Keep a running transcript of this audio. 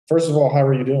First of all, how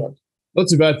are you doing? Not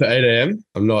too bad for 8 a.m.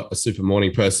 I'm not a super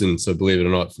morning person, so believe it or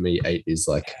not, for me, 8 is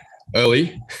like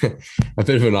early, a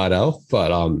bit of a night owl.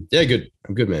 But yeah, good.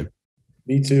 I'm good, man.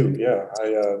 Me too. Yeah,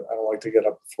 I don't like to get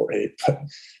up before 8, but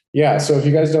yeah. So if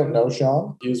you guys don't know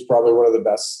Sean, he's probably one of the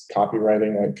best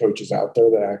copywriting coaches out there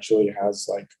that actually has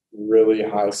like really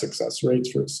high success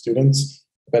rates for his students.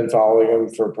 Been following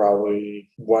him for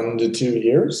probably 1 to 2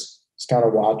 years. Just kind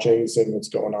of watching, seeing what's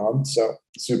going on. So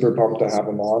super pumped to have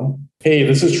him on. Hey,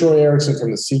 this is Troy Ericson from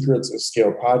the Secrets of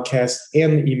Scale podcast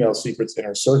and the Email Secrets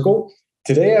Inner Circle.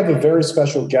 Today, I have a very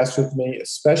special guest with me,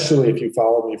 especially if you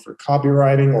follow me for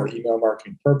copywriting or email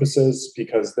marketing purposes,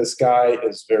 because this guy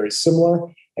is very similar.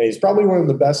 And he's probably one of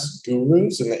the best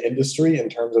gurus in the industry in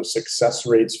terms of success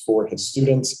rates for his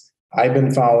students. I've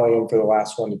been following him for the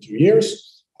last 1 to 2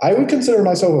 years. I would consider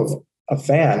myself a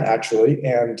fan, actually.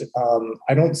 And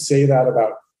I don't say that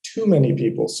about too many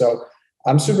people. So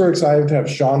I'm super excited to have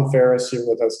Sean Ferres here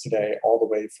with us today, all the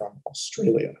way from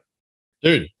Australia.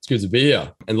 Dude, it's good to be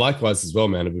here. And likewise as well,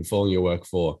 man. I've been following your work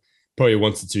for probably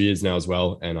 1 to 2 years now as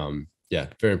well. And yeah,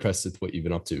 very impressed with what you've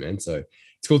been up to, man. So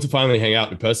it's cool to finally hang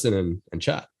out in person and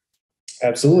chat.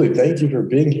 Absolutely. Thank you for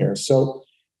being here. So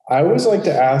I always like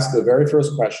to ask the very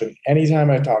first question, anytime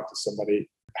I talk to somebody,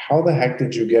 how the heck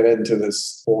did you get into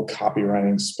this whole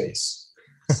copywriting space?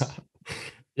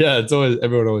 Yeah,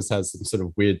 everyone always has some sort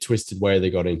of weird, twisted way they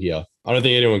got in here. I don't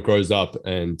think anyone grows up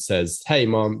and says, "Hey,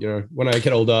 mom, when I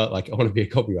get older, like I want to be a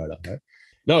copywriter." Right?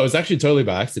 No, it was actually totally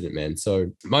by accident, man.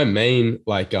 So my main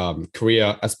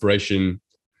career aspiration,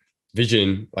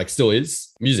 vision, still is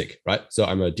music, right? So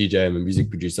I'm a DJ, I'm a music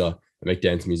producer, I make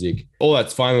dance music. All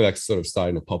that's finally sort of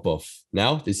starting to pop off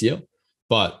now this year,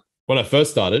 but when I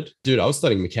first started, dude, I was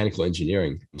studying mechanical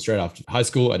engineering straight after high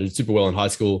school. I did super well in high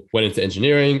school, went into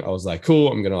engineering. I was like,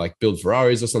 cool, I'm going to build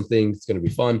Ferraris or something. It's going to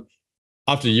be fun.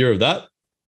 After a year of that,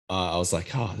 I was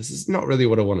like, oh, this is not really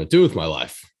what I want to do with my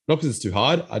life. Not because it's too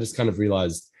hard. I just kind of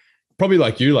realized, probably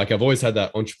like you, I've always had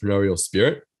that entrepreneurial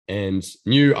spirit and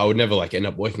knew I would never end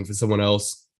up working for someone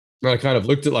else. And I kind of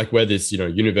looked at where this,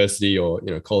 university or,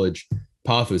 college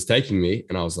path was taking me.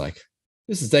 And I was like,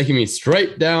 this is taking me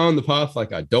straight down the path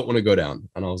I don't want to go down.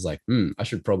 And I was like, I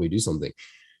should probably do something.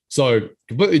 So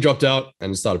completely dropped out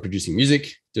and started producing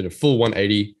music, did a full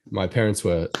 180. My parents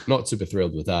were not super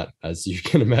thrilled with that, as you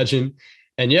can imagine.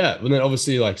 And yeah, and then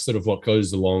obviously sort of what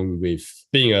goes along with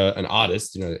being an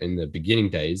artist, in the beginning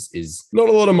days is not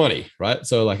a lot of money, right?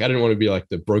 So I didn't want to be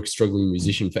the broke, struggling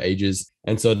musician for ages.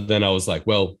 And so then I was like,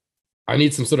 well, I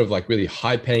need some sort of really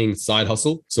high paying side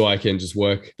hustle so I can just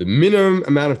work the minimum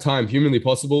amount of time humanly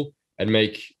possible and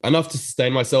make enough to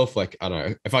sustain myself. I don't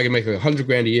know, if I can make 100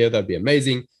 grand a year, that'd be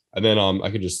amazing. And then I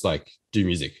could just do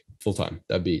music full time.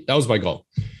 That was my goal.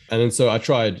 And then so I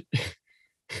tried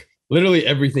literally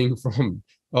everything from,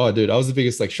 oh dude, I was the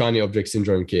biggest shiny object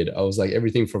syndrome kid. I was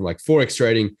everything from Forex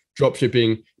trading, drop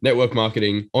shipping, network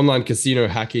marketing, online casino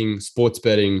hacking, sports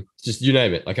betting, just you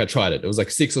name it. I tried it. It was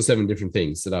 6 or 7 different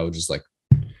things that I would just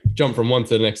jump from one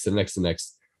to the next, to the next, to the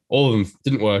next. All of them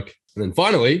didn't work. And then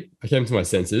finally I came to my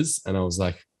senses and I was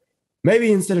like,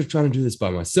 maybe instead of trying to do this by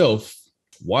myself,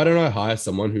 why don't I hire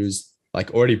someone who's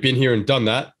already been here and done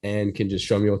that and can just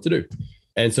show me what to do?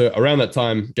 And so around that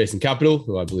time, Jason Capital,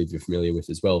 who I believe you're familiar with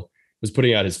as well, was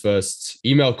putting out his first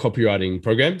email copywriting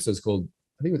program. So it's called,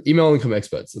 I think it was Email Income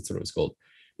Experts. That's what it was called.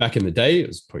 Back in the day, it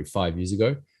was probably 5 years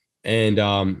ago. And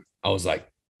I was like,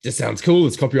 this sounds cool.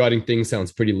 This copywriting thing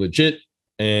sounds pretty legit.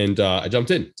 And I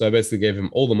jumped in. So I basically gave him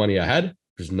all the money I had,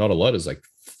 which is not a lot. It was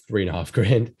 3.5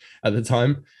 grand at the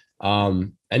time.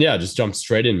 And yeah, I just jumped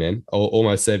straight in, man. All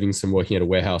my savings from working at a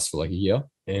warehouse for a year.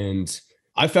 And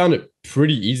I found it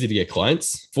pretty easy to get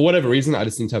clients. For whatever reason, I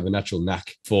just seem to have a natural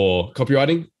knack for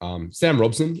copywriting. Sam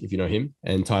Robson, if you know him,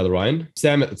 and Tyler Ryan.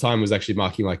 Sam at the time was actually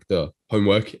marking the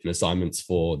homework and assignments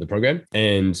for the program.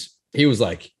 And he was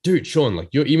like, dude, Sean,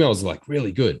 your emails are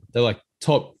really good. They're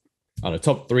top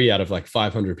 3 out of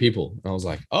 500 people. And I was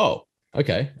like, oh,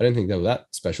 okay. I didn't think they were that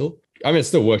special. I mean, I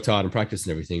still worked hard and practiced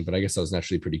and everything, but I guess I was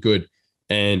naturally pretty good.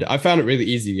 And I found it really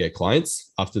easy to get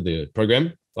clients after the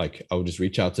program. I would just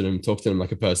reach out to them, talk to them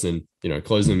like a person,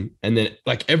 close them. And then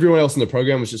everyone else in the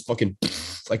program was just fucking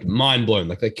mind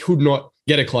blown. They could not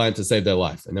get a client to save their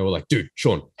life. And they were like, dude,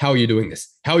 Sean, how are you doing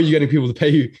this? How are you getting people to pay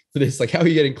you for this? How are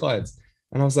you getting clients?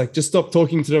 And I was like, just stop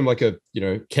talking to them like a,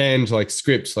 canned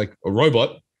script, like a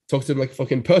robot. Talk to them like a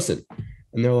fucking person.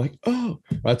 And they were like, oh,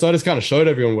 right. So I just kind of showed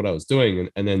everyone what I was doing.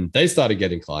 And then they started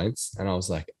getting clients. And I was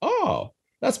like, oh,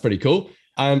 that's pretty cool.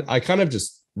 And I kind of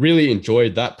just really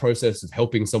enjoyed that process of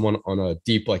helping someone on a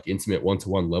deep, intimate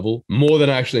one-to-one level more than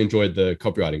I actually enjoyed the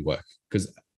copywriting work.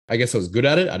 Because I guess I was good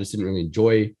at it. I just didn't really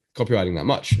enjoy copywriting that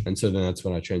much. And so then that's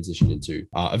when I transitioned into,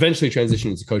 eventually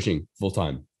transitioned into coaching full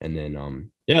time. And then,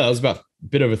 that was about a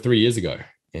bit over 3 years ago.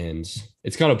 And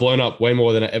it's kind of blown up way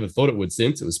more than I ever thought it would,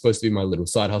 since it was supposed to be my little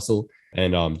side hustle.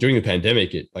 And during the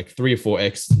pandemic, it like 3 or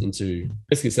 4x into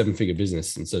basically a 7-figure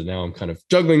business. And so now I'm kind of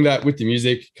juggling that with the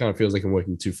music. Kind of feels like I'm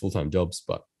working 2 full-time jobs.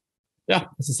 But yeah,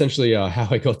 that's essentially how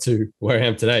I got to where I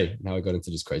am today and how I got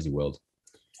into this crazy world.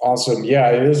 Awesome. Yeah,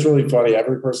 it is really funny.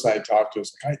 Every person I talk to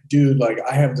is like, dude, like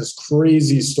I have this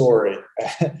crazy story.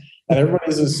 And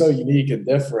everybody's just so unique and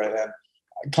different. And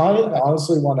I kind of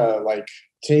honestly want to like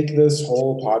take this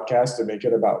whole podcast and make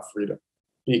it about freedom,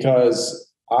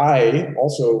 because I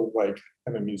also like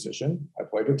am a musician. I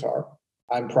play guitar.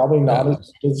 I'm probably not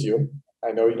as good as you.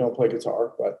 I know you don't play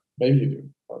guitar, but maybe you do.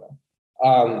 I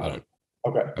don't know. I don't.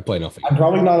 Okay. I play nothing. I'm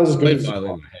probably not as good as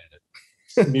you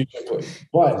musically,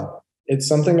 but it's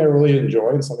something I really enjoy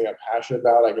and something I'm passionate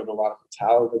about. I go to a lot of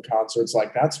Metallica concerts.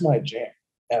 Like that's my jam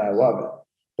and I love it.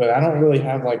 But I don't really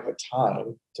have like the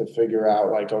time to figure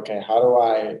out like, okay, how do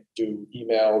I do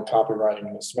email,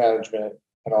 copywriting, mismanagement,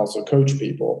 and also coach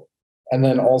people? And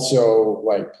then also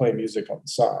like play music on the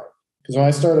side. Because when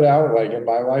I started out, like in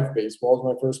my life, baseball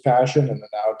was my first passion. And then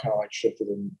now it kind of like shifted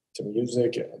into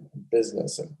music and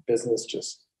business. And business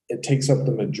just, it takes up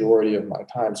the majority of my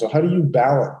time. So how do you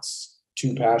balance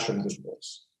 2 passions of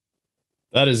yours?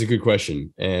 That is a good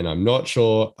question. And I'm not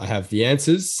sure I have the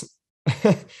answers.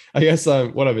 I guess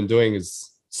what I've been doing is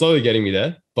slowly getting me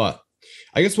there. But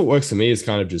I guess what works for me is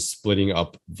kind of just splitting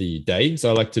up the day. So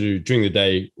I like to do during the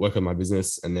day, work on my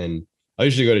business. And then I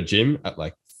usually go to gym at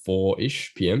like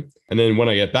 4-ish p.m. And then when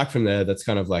I get back from there, that's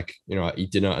kind of like, I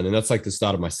eat dinner. And then that's like the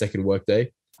start of my second work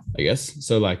day, I guess.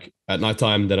 So like at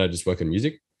nighttime, then I just work on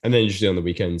music. And then usually on the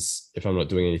weekends, if I'm not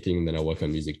doing anything, then I work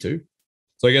on music too.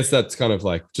 So I guess that's kind of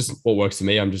like just what works for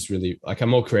me. I'm just really like, I'm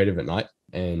more creative at night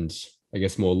and I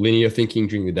guess more linear thinking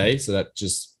during the day. So that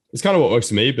just, it's kind of what works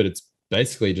for me, but it's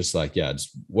basically just like,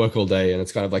 just work all day. And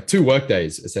it's kind of like 2 work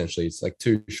days, essentially. It's like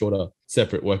 2 shorter,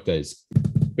 separate work days.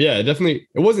 But yeah, definitely,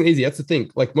 it wasn't easy. That's the thing.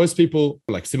 Like most people,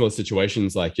 like similar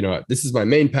situations, like, this is my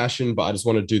main passion, but I just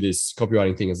want to do this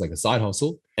copywriting thing as like a side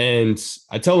hustle. And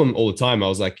I tell them all the time, I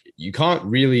was like, you can't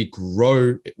really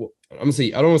grow.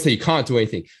 Honestly, I don't want to say you can't do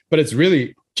anything, but it's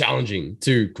really challenging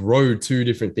to grow 2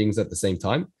 different things at the same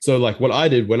time. So like what I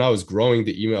did when I was growing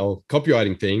the email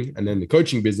copywriting thing and then the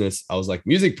coaching business, I was like,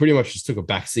 music pretty much just took a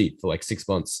back seat for like 6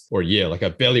 months or a year. Like I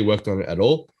barely worked on it at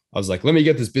all. I was like, let me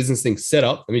get this business thing set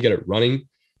up. Let me get it running.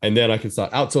 And then I can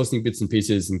start outsourcing bits and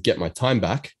pieces and get my time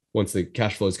back once the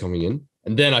cash flow is coming in.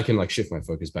 And then I can like shift my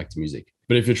focus back to music.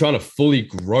 But if you're trying to fully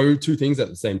grow 2 things at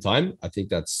the same time, I think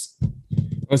that's,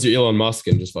 unless you're Elon Musk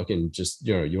and just fucking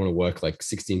you want to work like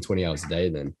 16, 20 hours a day,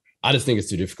 then I just think it's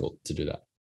too difficult to do that.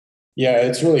 Yeah,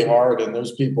 it's really hard. And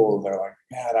there's people that are like,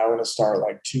 man, I want to start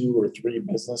like 2 or 3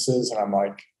 businesses. And I'm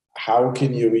like, how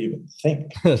can you even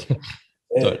think?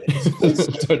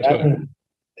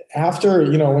 After,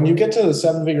 when you get to the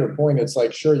 7-figure point, it's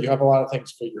like, sure, you have a lot of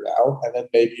things figured out. And then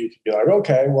maybe you can be like,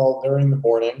 okay, well, during the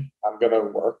morning, I'm going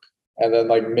to work. And then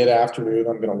like mid-afternoon,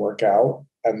 I'm going to work out.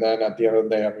 And then at the end of the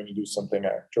day, I'm going to do something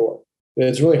I enjoy.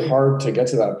 It's really hard to get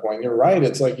to that point. You're right.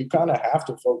 It's like you kind of have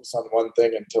to focus on one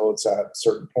thing until it's at a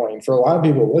certain point. For a lot of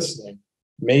people listening,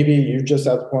 maybe you're just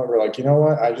at the point where like, you know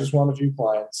what? I just want a few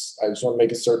clients. I just want to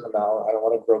make a certain amount. I don't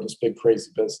want to grow this big,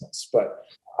 crazy business. But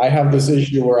I have this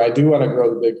issue where I do want to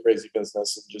grow the big, crazy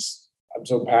business and just, I'm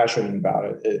so passionate about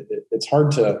it. It's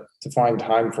hard to find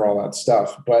time for all that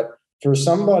stuff. But for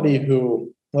somebody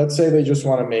who, let's say they just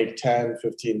want to make 10,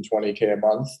 15, 20K a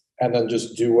month and then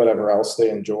just do whatever else they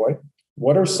enjoy,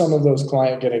 what are some of those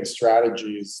client getting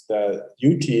strategies that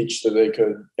you teach that they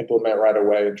could implement right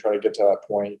away and try to get to that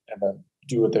point and then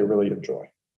do what they really enjoy?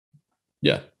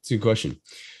 Yeah, it's a good question.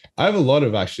 I have a lot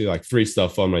of actually like free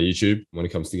stuff on my YouTube when it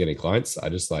comes to getting clients. I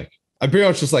pretty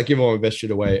much just like give all my best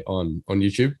shit away on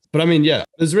YouTube. But I mean, yeah,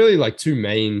 there's really like 2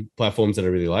 main platforms that I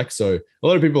really like. So a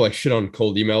lot of people like shit on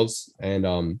cold emails, and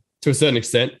to a certain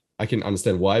extent, I can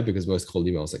understand why, because most cold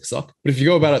emails like suck. But if you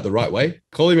go about it the right way,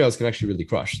 cold emails can actually really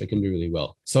crush. They can do really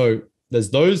well. So there's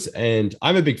those, and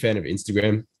I'm a big fan of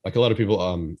Instagram. Like a lot of people,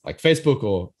 like Facebook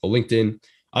or LinkedIn.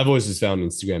 I've always just found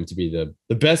Instagram to be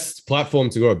the best platform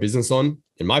to grow a business on,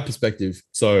 in my perspective.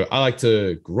 So I like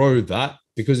to grow that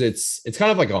because it's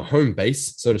kind of like a home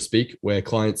base, so to speak, where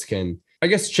clients can, I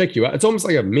guess, check you out. It's almost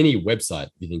like a mini website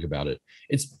if you think about it.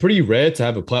 It's pretty rare to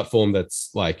have a platform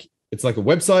that's like, it's like a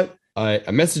website, a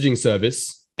messaging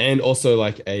service, and also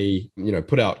like a,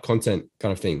 put out content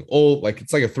kind of thing. All like,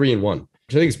 it's like a 3-in-1,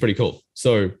 which I think is pretty cool.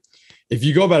 So if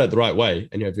you go about it the right way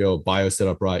and you have your bio set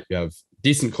up right, you have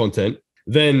decent content,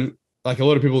 then like a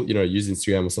lot of people, use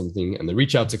Instagram or something and they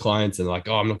reach out to clients and like,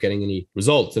 oh, I'm not getting any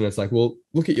results. And it's like, well,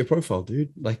 look at your profile,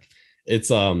 dude. Like it's,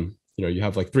 you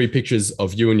have like 3 pictures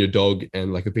of you and your dog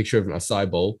and like a picture of an acai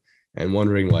bowl and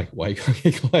wondering like why you can't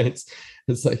get clients.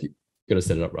 It's like, you got to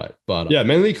set it up right. But yeah,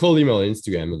 mainly cold email and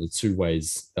Instagram are the 2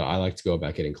 ways that I like to go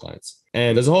about getting clients.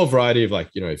 And there's a whole variety of like,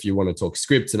 if you want to talk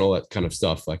scripts and all that kind of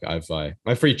stuff, like I've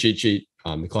my free cheat sheet,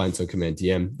 the clients on command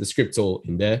DM, the script's all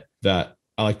in there that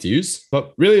I like to use.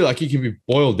 But really, like, it can be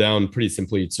boiled down pretty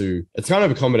simply to, it's kind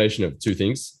of a combination of 2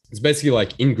 things. It's basically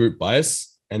like in-group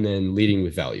bias and then leading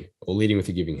with value or leading with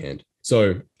a giving hand.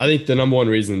 So I think the number one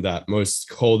reason that most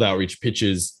cold outreach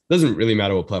pitches, doesn't really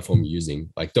matter what platform you're using,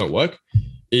 like don't work,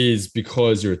 is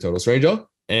because you're a total stranger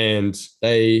and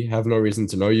they have no reason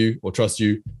to know you or trust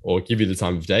you or give you the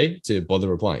time of day to bother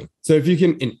replying. So if you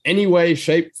can in any way,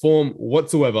 shape, form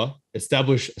whatsoever,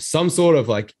 establish some sort of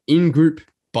like in-group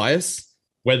bias,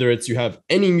 whether it's you have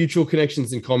any mutual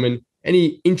connections in common,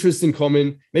 any interests in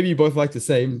common, maybe you both like the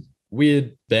same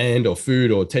weird band or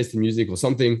food or taste in music or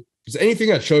something, just anything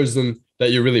that shows them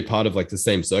that you're really part of like the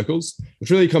same circles,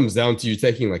 which really comes down to you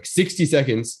taking like 60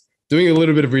 seconds, doing a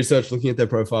little bit of research, looking at their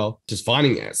profile, just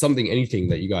finding something, anything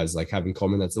that you guys like have in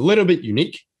common that's a little bit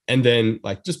unique. And then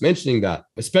like just mentioning that,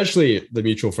 especially the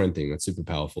mutual friend thing, that's super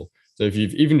powerful. So if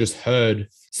you've even just heard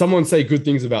someone say good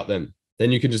things about them,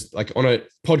 then you can just like on a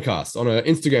podcast, on an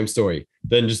Instagram story,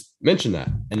 then just mention that.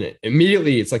 And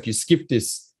immediately it's like you skip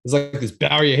this, there's like this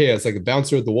barrier here. It's like a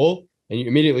bouncer at the wall. And you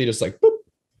immediately just like, boop,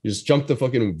 you just jump the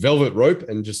fucking velvet rope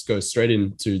and just go straight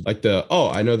into like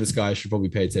I know this guy, I should probably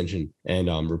pay attention and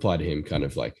reply to him kind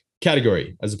of like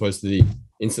category, as opposed to the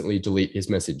instantly delete his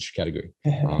message category.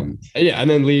 And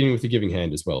then leading with the giving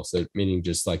hand as well. So meaning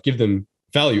just like give them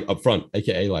value up front,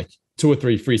 aka like 2 or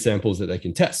 3 free samples that they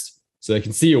can test. So they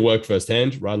can see your work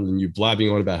firsthand rather than you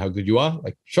blabbing on about how good you are.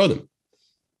 Like show them.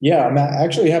 Yeah, I'm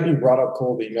actually happy you brought up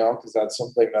cold email because that's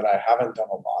something that I haven't done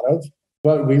a lot of.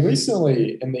 But we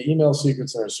recently, in the email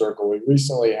secrets inner circle, we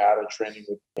recently had a training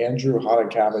with Andrew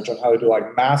Cabbage on how to do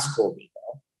like mass cold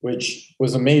email, which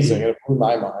was amazing. It blew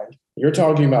my mind. You're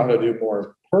talking about how to do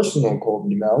more personal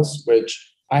cold emails,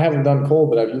 which I haven't done cold,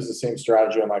 but I've used the same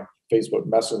strategy on like Facebook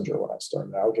Messenger when I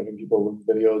started out, giving people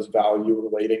videos, value,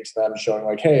 relating to them, showing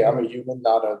like, hey, I'm a human,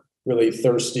 not a really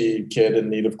thirsty kid in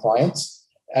need of clients.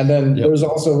 And then there's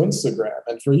also Instagram.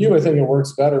 And for you, I think it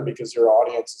works better because your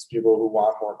audience is people who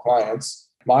want more clients.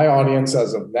 My audience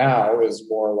as of now is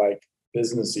more like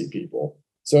businessy people.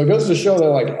 So it goes to show that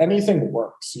like anything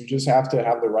works. You just have to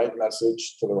have the right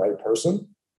message to the right person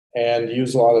and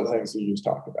use a lot of the things that you just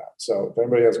talked about. So if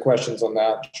anybody has questions on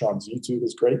that, Sean's YouTube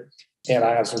is great. And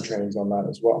I have some trainings on that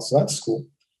as well. So that's cool.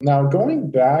 Now, going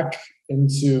back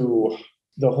into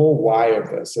the whole why of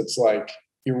this, it's like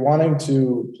you're wanting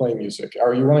to play music.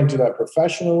 Are you wanting to do that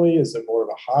professionally? Is it more of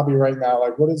a hobby right now?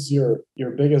 Like, what is your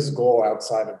biggest goal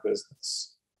outside of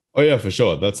business? Oh, yeah, for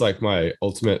sure. That's like my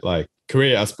ultimate like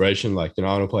career aspiration. Like, I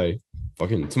want to play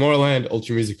fucking Tomorrowland,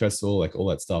 Ultra Music Festival, like all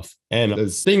that stuff. And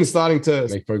there's things starting to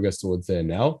make progress towards there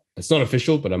now. It's not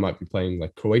official, but I might be playing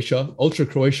like Ultra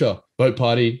Croatia, Boat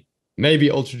Party, maybe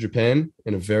Ultra Japan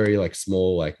in a very like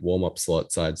small like warm-up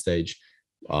slot side stage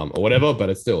or whatever, but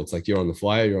it's like you're on the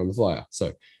flyer. So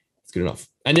it's good enough.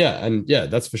 And yeah,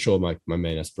 that's for sure my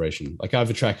main aspiration. Like I have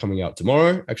a track coming out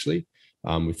tomorrow actually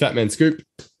with Fat Man Scoop,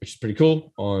 which is pretty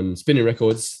cool, on Spinning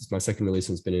Records. It's my second release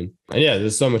on Spinning. And yeah,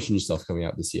 there's so much new stuff coming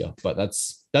out this year, but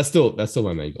that's still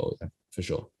my main goal, yeah, for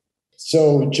sure.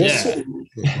 So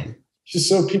just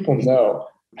so people know,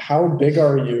 how big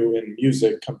are you in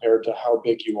music compared to how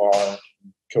big you are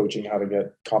coaching how to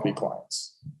get copy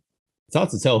clients? It's hard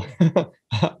to tell.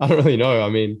 I don't really know. I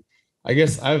mean, I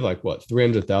guess I have like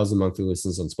 300,000 monthly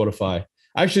listens on Spotify.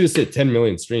 I actually just hit 10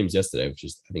 million streams yesterday, which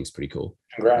is, I think, is pretty cool.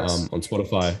 Congrats. On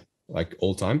Spotify, like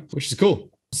all time, which is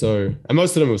cool. So, and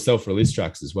most of them were self-release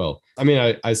tracks as well. I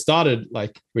mean, I started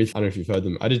like with, I don't know if you've heard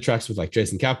them. I did tracks with like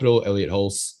Jason Capital, Elliot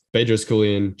Hulse, Bedros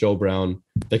Keuilian, Joel Brown.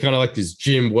 They're kind of like these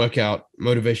gym workout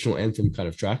motivational anthem kind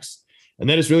of tracks. And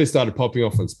they just really started popping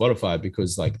off on Spotify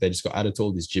because like they just got added to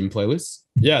all these gym playlists.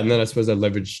 Yeah. And then I suppose I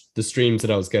leveraged the streams that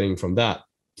I was getting from that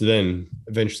to then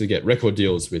eventually get record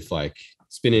deals with like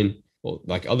Spinning or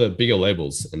like other bigger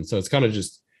labels. And so it's kind of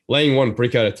just laying one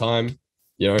brick at a time,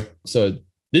 you know? So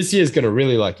this year is going to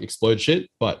really like explode shit,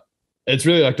 but it's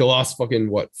really like the last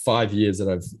fucking 5 years that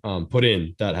I've put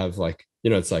in that have like, you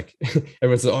know, it's like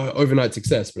everyone says, oh, overnight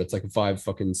success, but it's like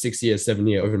a 6 year, 7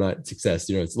 year overnight success.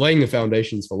 You know, it's laying the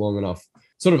foundations for long enough,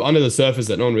 sort of under the surface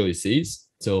that no one really sees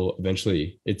till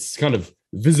eventually it's kind of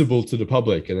visible to the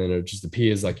public. And then it just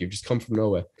appears like you've just come from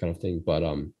nowhere kind of thing. But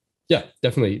Yeah,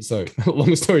 definitely. So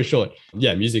long story short,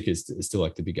 yeah, music is still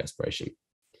like the big aspiration.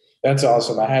 That's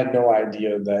awesome. I had no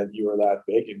idea that you were that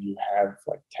big and you have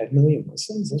like 10 million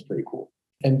listens. That's pretty cool.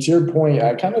 And to your point,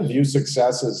 I kind of view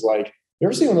success as like, you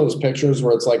ever seen one of those pictures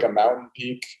where it's like a mountain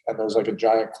peak and there's like a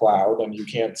giant cloud and you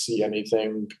can't see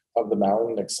anything of the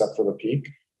mountain except for the peak?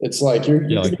 It's like you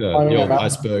Yeah, could like be the climbing that old mountain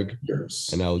iceberg for years.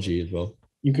 analogy as well.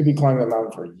 You could be climbing that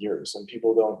mountain for years and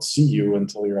people don't see you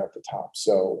until you're at the top.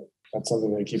 So that's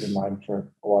something to keep in mind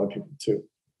for a lot of people too.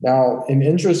 Now, an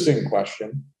interesting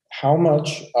question. How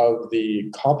much of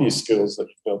the copy skills that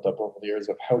you've built up over the years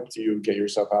have helped you get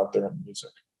yourself out there in music?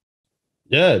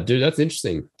 Yeah, dude, that's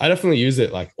interesting. I definitely use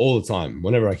it like all the time,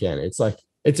 whenever I can. It's like,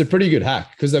 it's a pretty good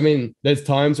hack because I mean, there's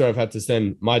times where I've had to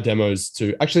send my demos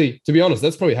to actually, to be honest,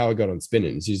 that's probably how I got on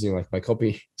Spinning, is using like my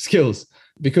copy skills.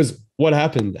 Because what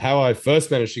happened, how I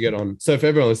first managed to get on. So for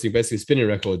everyone listening, basically Spinning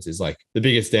Records is like the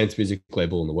biggest dance music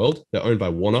label in the world. They're owned by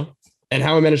Warner. And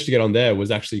how I managed to get on there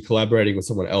was actually collaborating with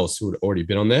someone else who had already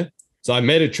been on there. So I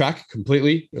made a track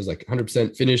completely. It was like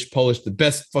 100% finished, polished, the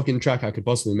best fucking track I could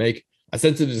possibly make. I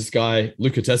sent it to this guy,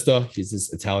 Luca Testa. He's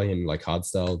this Italian like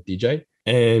hardstyle DJ.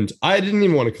 And I didn't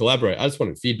even want to collaborate. I just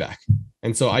wanted feedback.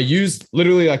 And so I used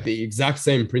literally like the exact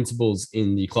same principles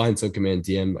in the client on command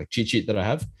DM like cheat sheet that I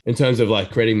have in terms of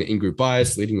like creating the in-group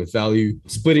bias, leading with value,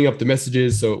 splitting up the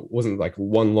messages so it wasn't like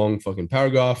one long fucking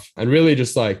paragraph, and really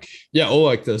just like, yeah, all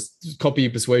like the copy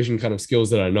persuasion kind of skills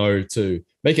that I know to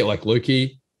make it like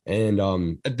low-key. And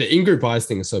the in-group bias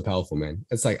thing is so powerful, man.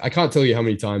 It's like, I can't tell you how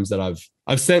many times that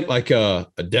I've sent like a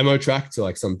demo track to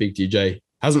like some big DJ,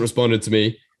 hasn't responded to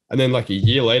me. And then like a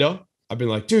year later, I've been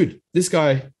like, dude, this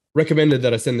guy recommended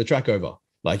that I send the track over.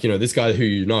 Like, you know, this guy who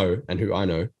you know and who I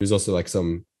know, who's also like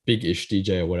some big-ish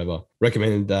DJ or whatever,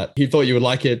 recommended that he thought you would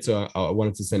like it. So I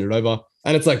wanted to send it over.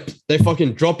 And it's like, they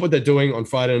fucking drop what they're doing on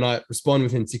Friday night, respond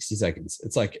within 60 seconds.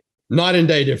 It's like night and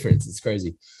day difference. It's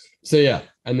crazy. So yeah.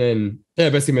 And then, yeah,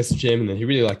 basically messaged him and then he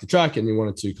really liked the track and he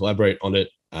wanted to collaborate on it.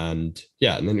 And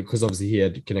yeah, and then because obviously he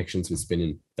had connections with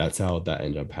Spinning, that's how that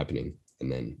ended up happening.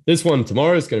 And then this one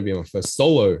tomorrow is going to be my first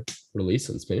solo release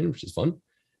on Spinning, which is fun.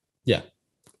 Yeah.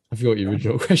 I forgot what your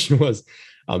original question was.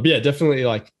 But yeah, definitely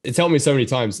like it's helped me so many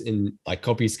times in like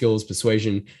copy skills,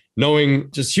 persuasion, knowing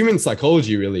just human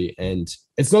psychology really. And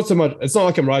it's not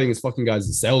like I'm writing this fucking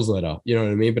guy's sales letter, you know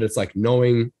what I mean? But it's like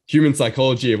knowing human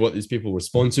psychology of what these people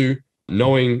respond to,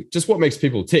 knowing just what makes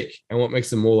people tick and what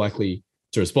makes them more likely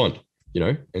to respond, you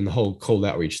know, and the whole cold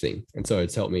outreach thing. And so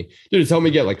it's helped me, dude, it's helped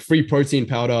me get like free protein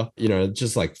powder, you know,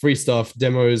 just like free stuff,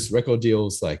 demos, record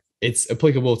deals. Like it's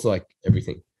applicable to like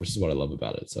everything, which is what I love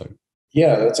about it. So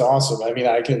yeah, that's awesome. I mean,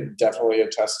 I can definitely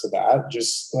attest to that.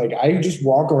 Just like I just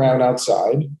walk around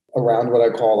outside around what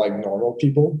I call like normal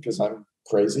people because I'm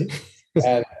crazy.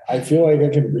 And I feel like I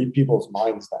can read people's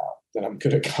minds now that I'm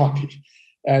good at copy.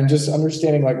 And just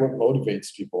understanding like what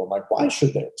motivates people and like why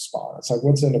should they respond? It's like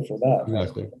what's in it for them.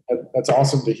 exactly. That's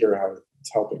awesome to hear how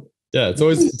it's helping. Yeah, it's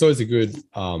always a good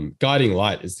guiding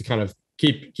light is to kind of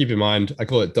keep in mind. I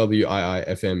call it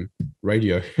WIIFM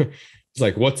radio. It's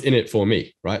like, what's in it for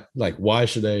me, right? Like, why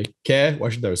should they care? Why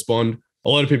should they respond? A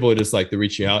lot of people are just like, they're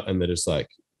reaching out and they're just like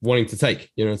wanting to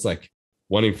take, you know, it's like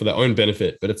wanting for their own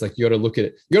benefit. But it's like, you got to look at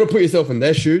it. You got to put yourself in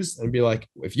their shoes and be like,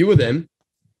 if you were them,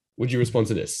 would you respond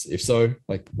to this? If so,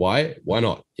 like, why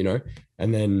not, you know?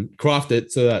 And then craft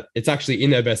it so that it's actually in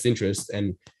their best interest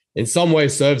and in some way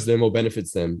serves them or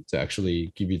benefits them to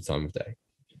actually give you the time of day.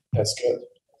 That's good.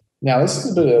 Now, this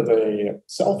is a bit of a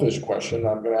selfish question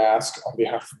I'm going to ask on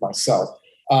behalf of myself.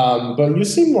 But you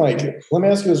seem like, let me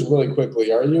ask you this really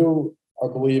quickly. Are you a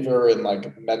believer in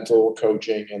like mental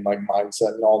coaching and like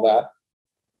mindset and all that?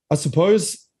 I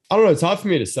suppose, I don't know, it's hard for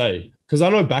me to say because I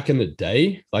know back in the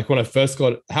day, like when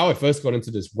how I first got into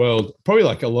this world, probably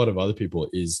like a lot of other people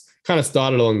is kind of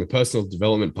started along the personal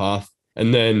development path.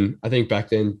 And then I think back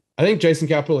then, Jason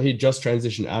Capital, he just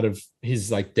transitioned out of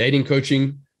his like dating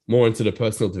coaching more into the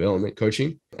personal development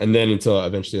coaching and then into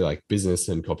eventually like business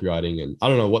and copywriting. And I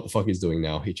don't know what the fuck he's doing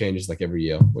now. He changes like every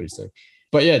year what he's doing.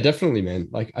 But yeah, definitely, man.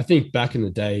 Like I think back in the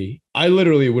day, I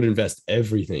literally would invest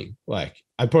everything. Like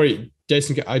I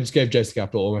just gave Jason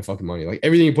Capital all my fucking money. Like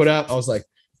everything he put out, I was like,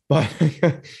 but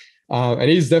and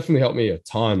he's definitely helped me a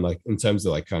ton, like in terms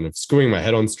of like kind of screwing my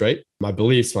head on straight, my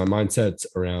beliefs, my mindsets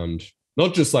around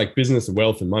not just like business and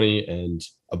wealth and money and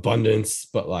abundance,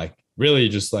 but like really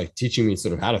just like teaching me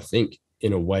sort of how to think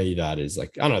in a way that is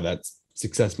like, I don't know, that's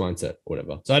success mindset,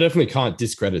 whatever. So I definitely can't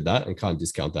discredit that and can't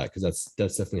discount that because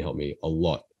that's definitely helped me a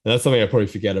lot. And that's something I probably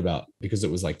forget about because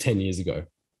it was like 10 years ago.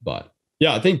 But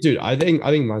yeah, I think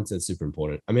mindset's super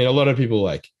important. I mean, a lot of people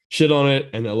like shit on it.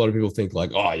 And a lot of people think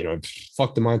like, oh,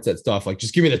 fuck the mindset stuff. Like,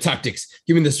 just give me the tactics,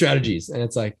 give me the strategies. And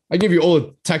it's like, I give you all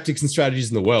the tactics and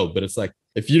strategies in the world, but it's like,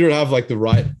 if you don't have like the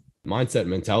right mindset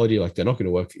mentality, like they're not going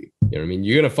to work for you. You know what I mean?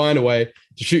 You're going to find a way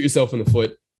to shoot yourself in the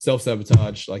foot,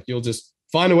 self-sabotage. Like, you'll just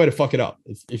find a way to fuck it up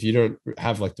if you don't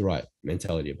have like the right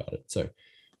mentality about it. So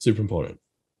super important.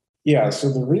 Yeah. So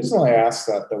the reason I asked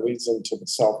that leads into the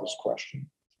selfish question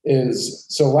is,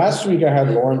 so last week I had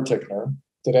Lauren Tickner.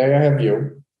 Today I have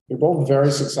you. You're both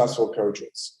very successful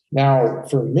coaches. Now,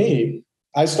 for me,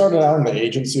 I started out in the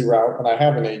agency route, and I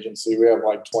have an agency. We have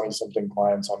like 20 something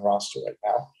clients on roster right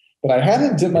now. But I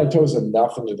hadn't dipped my toes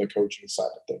enough into the coaching side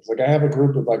of things. Like, I have a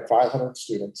group of like 500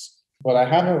 students, but I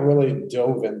haven't really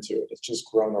dove into it. It's just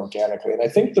grown organically. And I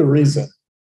think the reason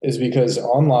is because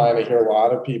online, I hear a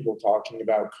lot of people talking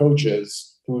about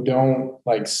coaches who don't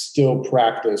like still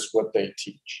practice what they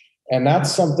teach. And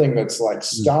that's something that's like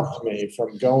stopped me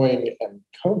from going and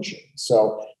coaching.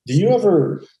 So do you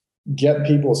ever get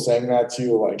people saying that to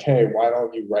you, like, hey, why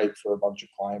don't you write for a bunch of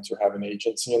clients or have an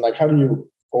agency? And like, how do you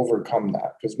overcome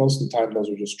that? Because most of the time those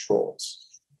are just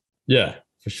trolls. Yeah,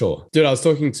 for sure. Dude,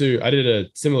 I did a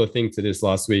similar thing to this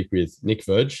last week with Nick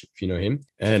Verge, if you know him.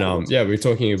 And we were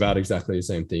talking about exactly the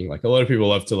same thing. Like, a lot of people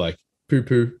love to like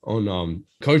poo-poo on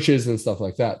coaches and stuff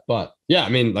like that. But yeah, I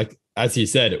mean, like, as he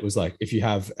said, it was like, if you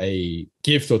have a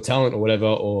gift or talent or whatever,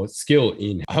 or skill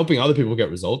in helping other people get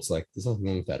results, like, there's nothing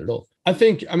wrong with that at all. I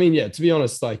think, I mean, yeah, to be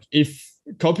honest, like, if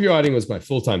copywriting was my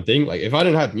full-time thing, like if I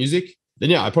didn't have music, then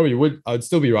yeah, I would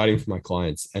still be writing for my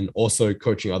clients and also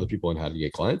coaching other people on how to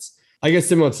get clients. I guess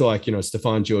similar to like,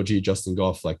 Stefan Georgi, Justin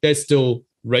Goff, like they still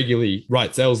regularly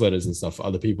write sales letters and stuff for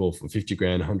other people for 50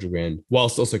 grand, 100 grand,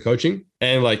 whilst also coaching.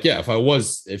 And like, yeah,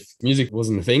 if music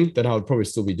wasn't a thing, then I would probably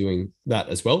still be doing that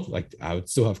as well. Like, I would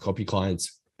still have copy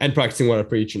clients and practicing what I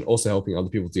preach and also helping other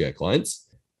people to get clients.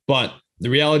 But the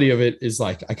reality of it is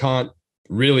like, I can't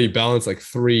really balance like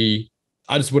three.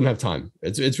 I just wouldn't have time.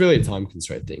 It's really a time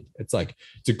constraint thing. It's like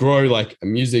to grow like a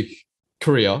music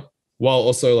career while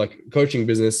also like coaching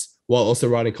business, while also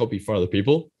writing copy for other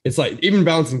people. It's like even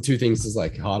balancing two things is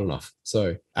like hard enough.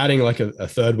 So adding like a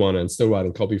third one and still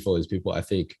writing copy for these people, I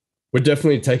think would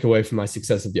definitely take away from my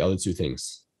success of the other two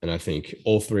things. And I think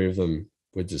all three of them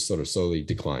would just sort of slowly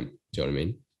decline. Do you know what I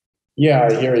mean? Yeah,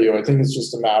 I hear you. I think it's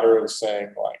just a matter of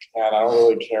saying like, man, I don't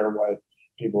really care what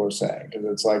people are saying, because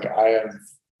it's like, I have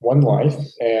one life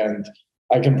and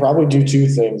I can probably do two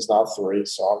things, not three.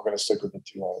 So I'm going to stick with the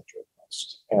two I enjoy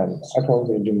most. And I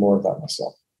probably do more of that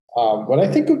myself. What I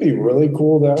think would be really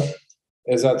cool though,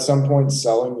 is at some point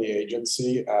selling the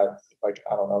agency at like,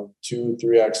 I don't know,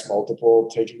 2-3x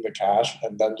multiple, taking the cash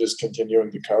and then just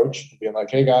continuing to coach and being like,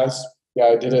 hey guys, yeah,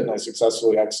 I did it and I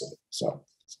successfully exited. So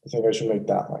I think I should make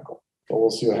that my goal, but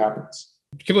we'll see what happens.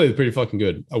 Completely pretty fucking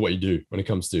good at what you do when it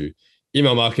comes to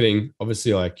email marketing.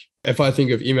 Obviously, like if I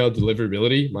think of email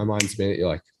deliverability, my mind's immediately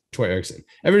like Troy Ericson.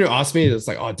 Everyone who asks me, it's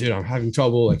like, oh dude, I'm having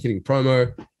trouble like hitting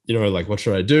promo. Like what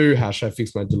should I do? How should I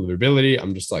fix my deliverability?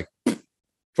 I'm just like,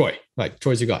 Troy, like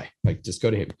Troy's your guy. Like just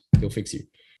go to him. He'll fix you.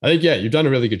 I think, yeah, you've done a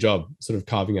really good job sort of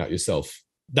carving out yourself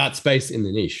that space in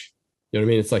the niche. You know what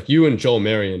I mean? It's like you and Joel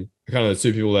Marion are kind of the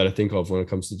two people that I think of when it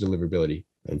comes to deliverability.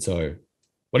 And so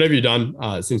whatever you've done,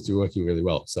 it seems to be working really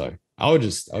well. So I'll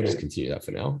just continue that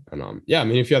for now. And yeah, I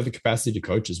mean, if you have the capacity to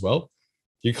coach as well,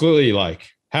 you clearly like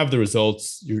have the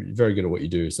results. You're very good at what you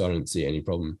do. So I don't see any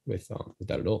problem with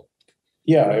that at all.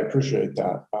 Yeah, I appreciate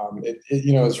that.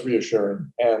 It's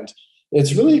reassuring. And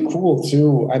it's really cool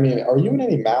too. I mean, are you in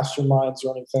any masterminds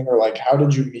or anything? Or like, how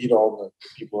did you meet all the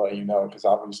people that you know? Because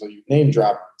obviously you name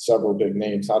dropped several big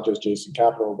names, not just Jason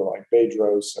Capital, but like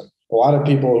Bedros and a lot of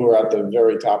people who are at the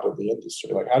very top of the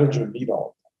industry. Like, how did you meet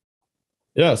all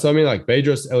of them? Yeah, so I mean, like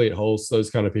Bedros, Elliot Hulse,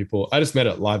 those kind of people, I just met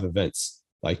at live events,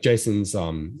 like Jason's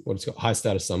what's it called, high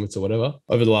status summits or whatever,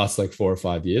 over the last like 4 or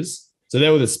 5 years. So they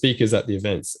were the speakers at the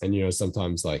events, and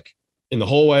sometimes like in the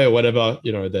hallway or whatever,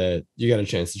 you get a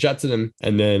chance to chat to them,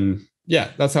 and then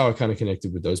yeah, that's how I kind of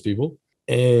connected with those people.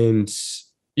 And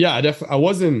yeah, I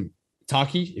was in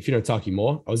Taki, if you know Taki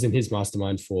Moore, I was in his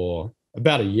mastermind for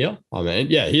about a year. Oh man,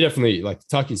 yeah, he definitely like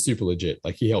Taki's super legit.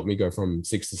 Like he helped me go from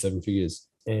 6 to 7 figures.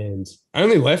 And I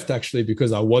only left actually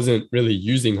because I wasn't really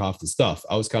using half the stuff.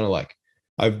 I was kind of like,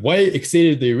 I've way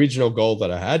exceeded the original goal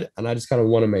that I had, and I just kind of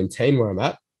want to maintain where I'm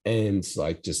at and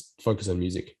like just focus on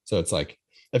music. So it's like,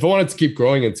 if I wanted to keep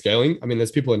growing and scaling, I mean,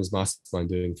 there's people in his mastermind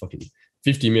doing fucking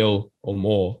 50 mil or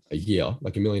more a year,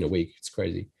 like $1 million a week. It's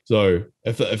crazy. So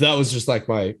if that was just like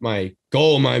my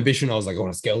goal, my ambition, I was like, I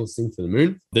want to scale this thing to the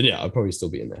moon, then yeah, I'd probably still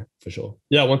be in there for sure.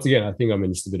 Yeah, once again, I think I'm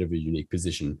in just a bit of a unique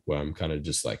position where I'm kind of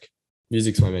just like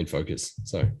music's my main focus.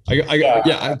 So dude,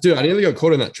 I nearly got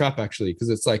caught in that trap actually, because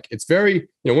it's like, it's very,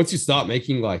 you know, once you start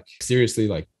making like seriously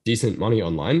like decent money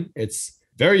online, it's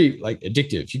very like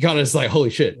addictive. You kind of just like,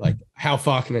 holy shit, like how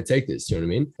far can I take this? You know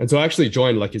what I mean? And so I actually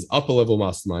joined like his upper level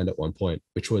mastermind at one point,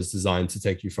 which was designed to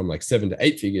take you from like 7 to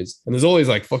 8 figures. And there's always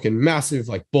like fucking massive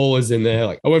like ballers in there.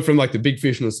 Like I went from like the big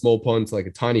fish in a small pond to like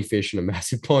a tiny fish in a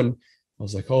massive pond. I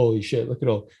was like, holy shit, look at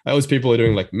all those people are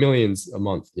doing like millions a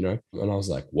month, you know? And I was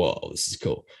like, whoa, this is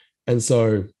cool. And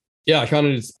so, yeah, I kind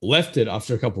of just left it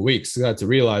after a couple of weeks. So I had to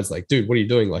realize like, dude, what are you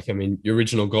doing? Like, I mean, your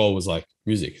original goal was like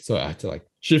music. So I had to like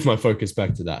shift my focus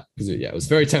back to that because it was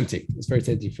very tempting. It was very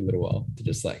tempting for a little while to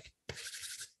just like.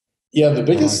 Yeah, the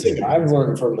biggest thing I've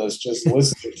learned from this, just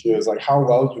listening to you, is like how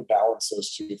well you balance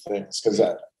those two things. Because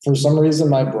for some reason,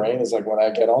 my brain is like, when I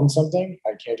get on something,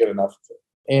 I can't get enough of it.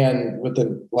 And with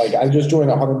I just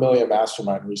joined a 100 million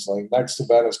mastermind recently. Next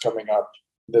event is coming up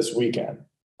this weekend.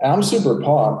 And I'm super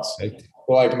pumped.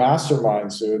 But like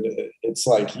masterminds, dude, it's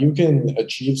like you can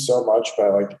achieve so much by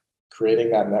like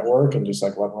creating that network and just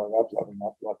like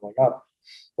leveling up.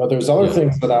 But there's other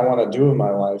things that I want to do in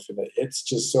my life, and it's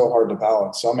just so hard to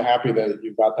balance. So I'm happy that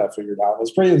you've got that figured out.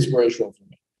 It's pretty inspirational for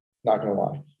me, not gonna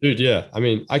lie. Dude, yeah. I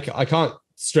mean, I can't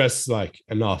stress like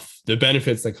enough the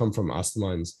benefits that come from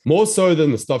masterminds, more so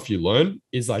than the stuff you learn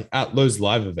is like at those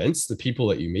live events, the people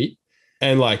that you meet.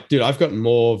 And like, dude, I've gotten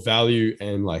more value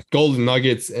and like golden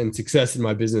nuggets and success in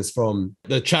my business from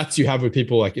the chats you have with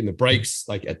people, like in the breaks,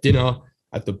 like at dinner,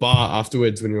 at the bar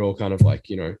afterwards, when you're all kind of like,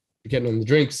 you know, getting on the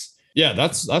drinks. Yeah,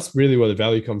 that's really where the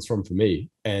value comes from for me.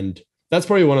 And that's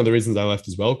probably one of the reasons I left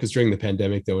as well, because during the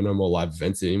pandemic, there were no more live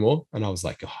events anymore. And I was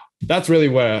like, oh, that's really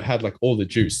where I had like all the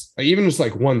juice. Like even just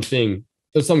like one thing,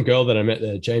 there's some girl that I met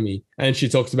there, Jamie, and she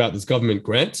talks about this government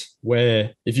grant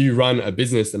where if you run a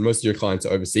business and most of your clients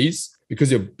are overseas, because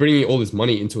you're bringing all this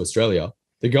money into Australia,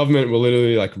 the government will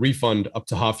literally like refund up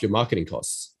to half your marketing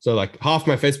costs. So like half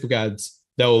my Facebook ads,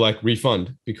 they'll like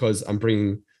refund because I'm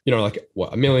bringing, you know, like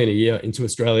 $1 million a year into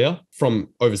Australia from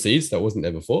overseas that wasn't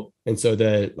there before. And so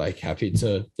they're like happy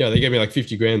to, you know, they gave me like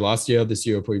 50 grand last year. This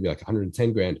year will probably be like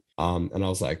 110 grand. And I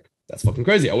was like, that's fucking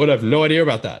crazy. I would have no idea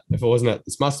about that if I wasn't at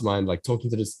this mastermind, like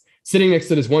sitting next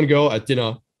to this one girl at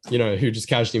dinner, you know, who just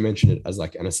casually mentioned it as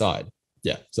like an aside.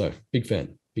 Yeah. So big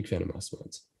fan of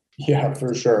masterminds. Yeah,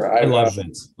 for sure. I love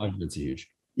events. Live events are huge.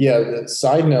 Yeah.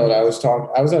 Side note, I was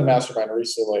at a mastermind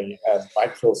recently, and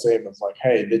Mike Phil Saban was like,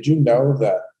 hey, did you know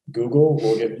that Google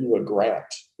will give you a grant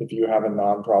if you have a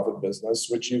nonprofit business,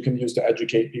 which you can use to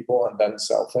educate people and then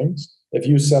sell things? If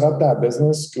you set up that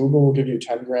business, Google will give you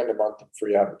 10 grand a month in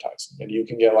free advertising, and you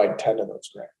can get like 10 of those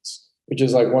grants, which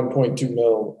is like 1.2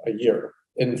 mil a year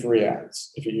in free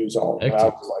ads if you use all of them. I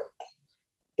was like,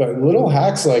 but little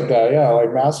hacks like that, yeah, like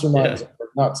masterminds are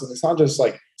nuts. And it's not just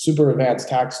like super advanced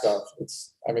tax stuff.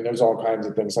 There's all kinds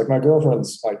of things. Like my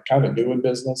girlfriend's like kind of new in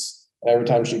business. And every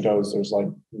time she goes, there's like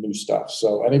new stuff.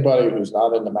 So anybody who's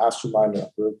not in the mastermind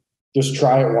or group, just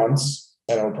try it once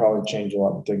and it'll probably change a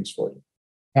lot of things for you.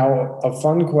 Now, a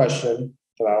fun question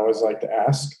that I always like to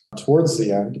ask towards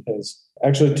the end is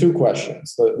actually 2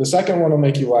 questions. The second one will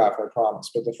make you laugh, I promise.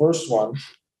 But the first one,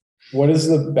 what is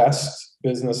the best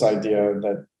business idea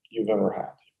that you've ever had?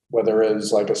 Whether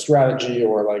it's like a strategy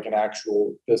or like an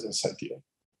actual business idea.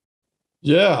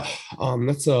 Yeah,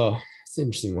 that's an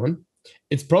interesting one.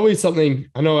 It's probably something,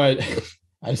 I know I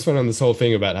just went on this whole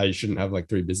thing about how you shouldn't have like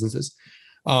 3 businesses.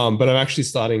 But I'm actually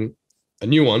starting a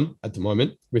new one at the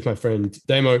moment with my friend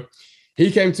Damo.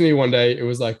 He came to me one day. It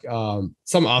was like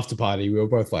some after party. We were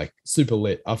both like super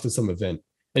lit after some event.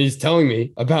 And he's telling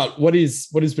me about what he's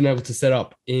been able to set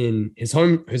up in his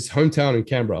hometown in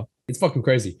Canberra. It's fucking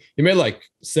crazy. He made like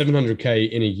 700K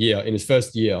in a year, in his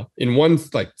first year, in one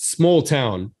like small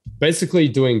town, basically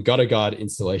doing gutter guard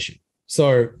installation.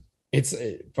 So it's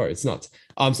nuts.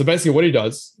 So basically what he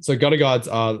does, so gutter guards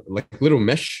are like little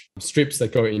mesh strips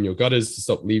that go in your gutters to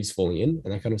stop leaves falling in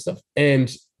and that kind of stuff.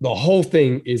 And the whole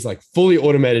thing is like fully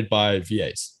automated by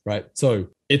VAs, right? So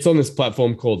it's on this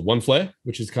platform called OneFlare,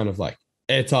 which is kind of like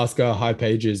Airtasker, High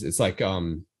Pages. It's like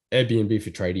Airbnb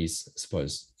for tradies, I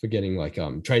suppose, for getting like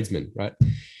tradesmen, right?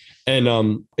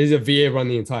 And there's a VA run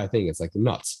the entire thing. It's like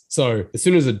nuts. So as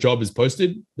soon as a job is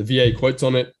posted, the VA quotes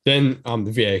on it, then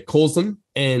the VA calls them.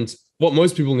 And what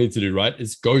most people need to do, right,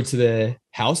 is go to their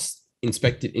house,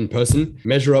 inspect it in person,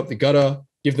 measure up the gutter,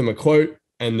 give them a quote,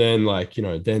 and then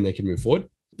then they can move forward.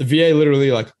 The VA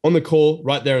literally like on the call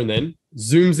right there and then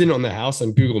zooms in on the house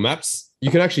on Google Maps.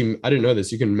 You can actually, I didn't know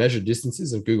this, you can measure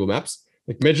distances on Google Maps.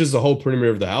 Like measures the whole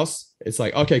perimeter of the house. It's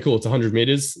like, okay, cool. It's 100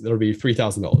 meters. That'll be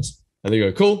 $3,000. And they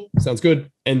go, cool, sounds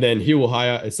good. And then he will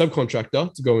hire a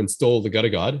subcontractor to go install the gutter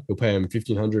guard. He'll pay him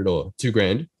 1,500 or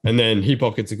 $2,000. And then he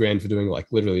pockets $1,000 for doing like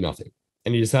literally nothing.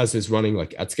 And he just has this running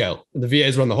like at scale. And the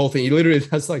VAs run the whole thing. He literally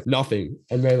has like nothing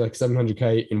and made like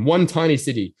 700K in one tiny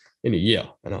city in a year.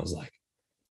 And I was like,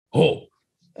 oh.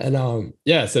 And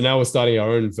yeah, so now we're starting our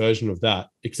own version of that,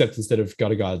 except instead of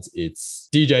gutter guards, it's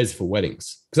DJs for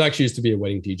weddings. Because I actually used to be a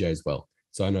wedding DJ as well.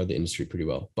 So I know the industry pretty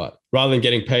well. But rather than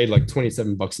getting paid like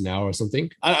 $27 an hour or something,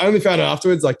 I only found out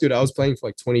afterwards, like, dude, I was playing for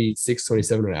like 26,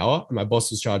 27 an hour. And my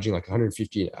boss was charging like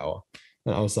 150 an hour.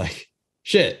 And I was like,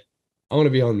 shit, I want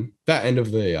to be on that end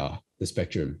of the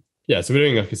spectrum. Yeah, so we're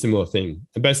doing like a similar thing.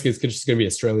 And basically, it's just going to be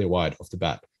Australia-wide off the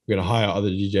bat. We're going to hire other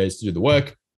DJs to do the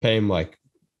work, pay them like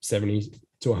 70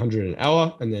 to 100 an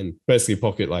hour, and then basically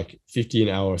pocket like 50 an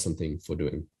hour or something for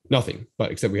doing nothing.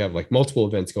 But except we have like multiple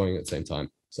events going at the same time.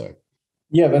 So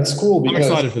yeah, that's cool. I'm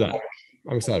excited for that.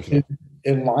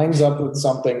 It lines up with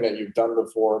something that you've done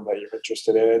before that you're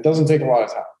interested in. It doesn't take a lot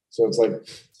of time. So it's like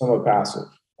somewhat passive.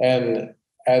 And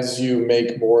as you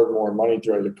make more and more money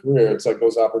throughout your career, it's like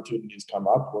those opportunities come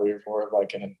up where you're more of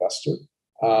like an investor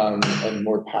and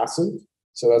more passive.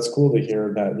 So that's cool to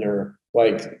hear that you're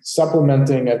like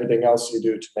supplementing everything else you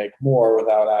do to make more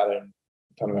without adding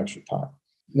a ton of extra time.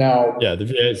 Now, yeah, the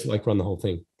VAs like run the whole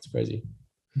thing. It's crazy.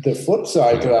 The flip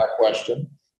side to that question,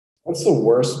 what's the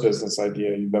worst business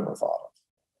idea you've ever thought of?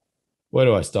 Where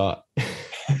do I start?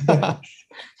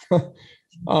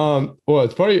 Well,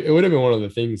 it would have been one of the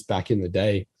things back in the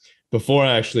day before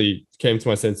I actually came to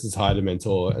my senses, hired a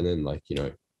mentor, and then like,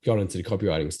 got into the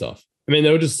copywriting stuff. I mean,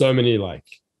 there were just so many like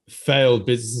failed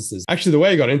businesses. Actually, the way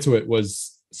I got into it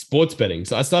was sports betting.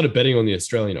 So I started betting on the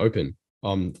Australian Open,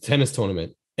 tennis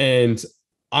tournament. And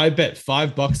I bet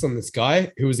 $5 on this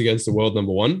guy who was against the world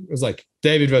number one. It was like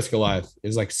David versus Goliath. It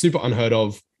was like super unheard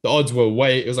of. The odds were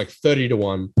it was like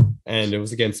 30-1. And it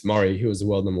was against Murray, who was the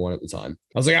world number one at the time.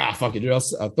 I was like, fuck it, dude. I'll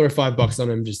throw $5 on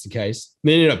him just in case. And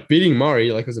they ended up beating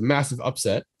Murray. Like it was a massive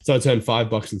upset. So I turned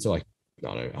 $5 into like, I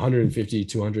don't know, 150,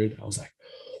 200. I was like,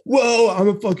 whoa, I'm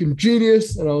a fucking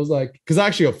genius. And I was like, because I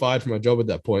actually got fired from my job at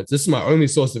that point. This is my only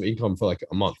source of income for like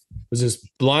a month. I was just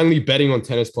blindly betting on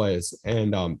tennis players.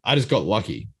 And I just got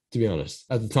lucky, to be honest.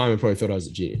 At the time, I probably thought I was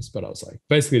a genius, but I was like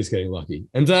basically just getting lucky.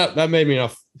 And that made me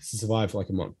enough to survive for like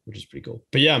a month, which is pretty cool.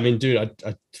 But yeah, I mean, dude,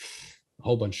 I a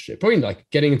whole bunch of shit. Probably like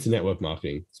getting into network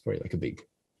marketing. It's probably like a big.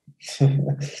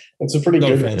 That's a pretty not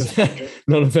good.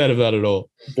 Not a fan of that at all.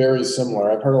 Very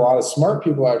similar. I've heard a lot of smart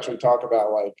people actually talk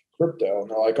about like crypto, and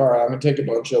they're like, all right, I'm gonna take a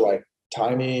bunch of like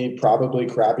tiny, probably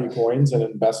crappy coins and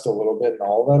invest a little bit in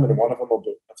all of them, and one of them will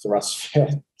boom if the rest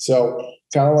fail. So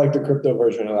kind of like the crypto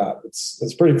version of that.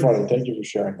 It's pretty funny. Thank you for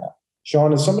sharing that.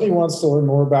 Sean, if somebody wants to learn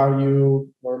more about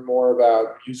you, learn more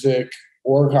about music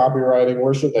or copywriting,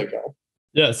 where should they go?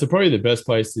 Yeah, so probably the best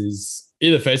place is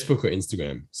either Facebook or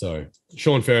Instagram. So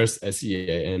Sean Ferres,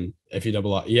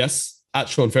 SeanFerres, at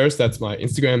Sean Ferres. That's my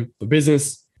Instagram for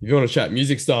business. If you want to chat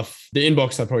music stuff, the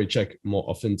inbox I probably check more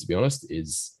often, to be honest,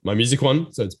 is my music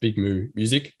one. So it's Big Moo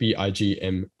Music,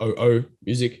 BIGMOO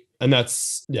Music. And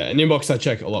that's, an inbox I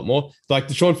check a lot more. Like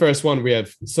the Sean Ferres one, we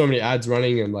have so many ads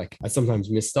running and like I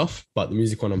sometimes miss stuff, but the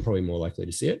music one, I'm probably more likely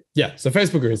to see it. Yeah. So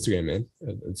Facebook or Instagram, man,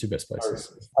 are the two best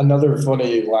places. Another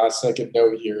funny last second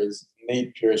note here is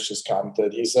Nate Pierce just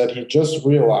commented. He said he just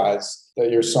realized that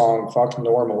your song Fuck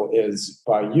Normal is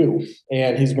by you.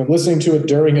 And he's been listening to it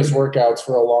during his workouts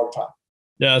for a long time.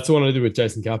 Yeah, that's the one I did with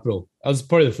Jason Capital. That was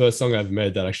probably the first song I ever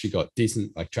made that actually got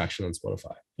decent like traction on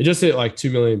Spotify. It just hit like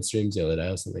 2 million streams the other day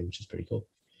or something, which is pretty cool.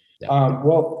 Yeah.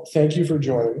 Well, thank you for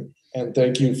joining, and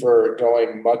thank you for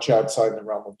going much outside the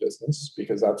realm of business,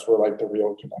 because that's where like the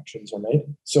real connections are made.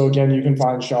 So again, you can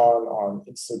find Sean on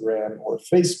Instagram or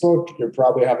Facebook. You'll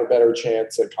probably have a better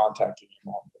chance at contacting him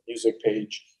on the music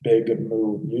page, Big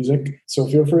Moo Music. So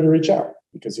feel free to reach out,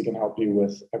 because he can help you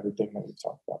with everything that we've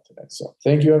talked about today. So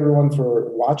thank you everyone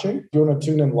for watching. If you want to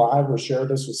tune in live or share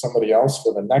this with somebody else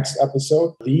for the next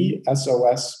episode,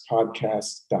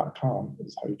 thesospodcast.com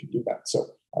is how you can do that.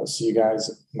 So I'll see you guys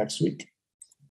next week.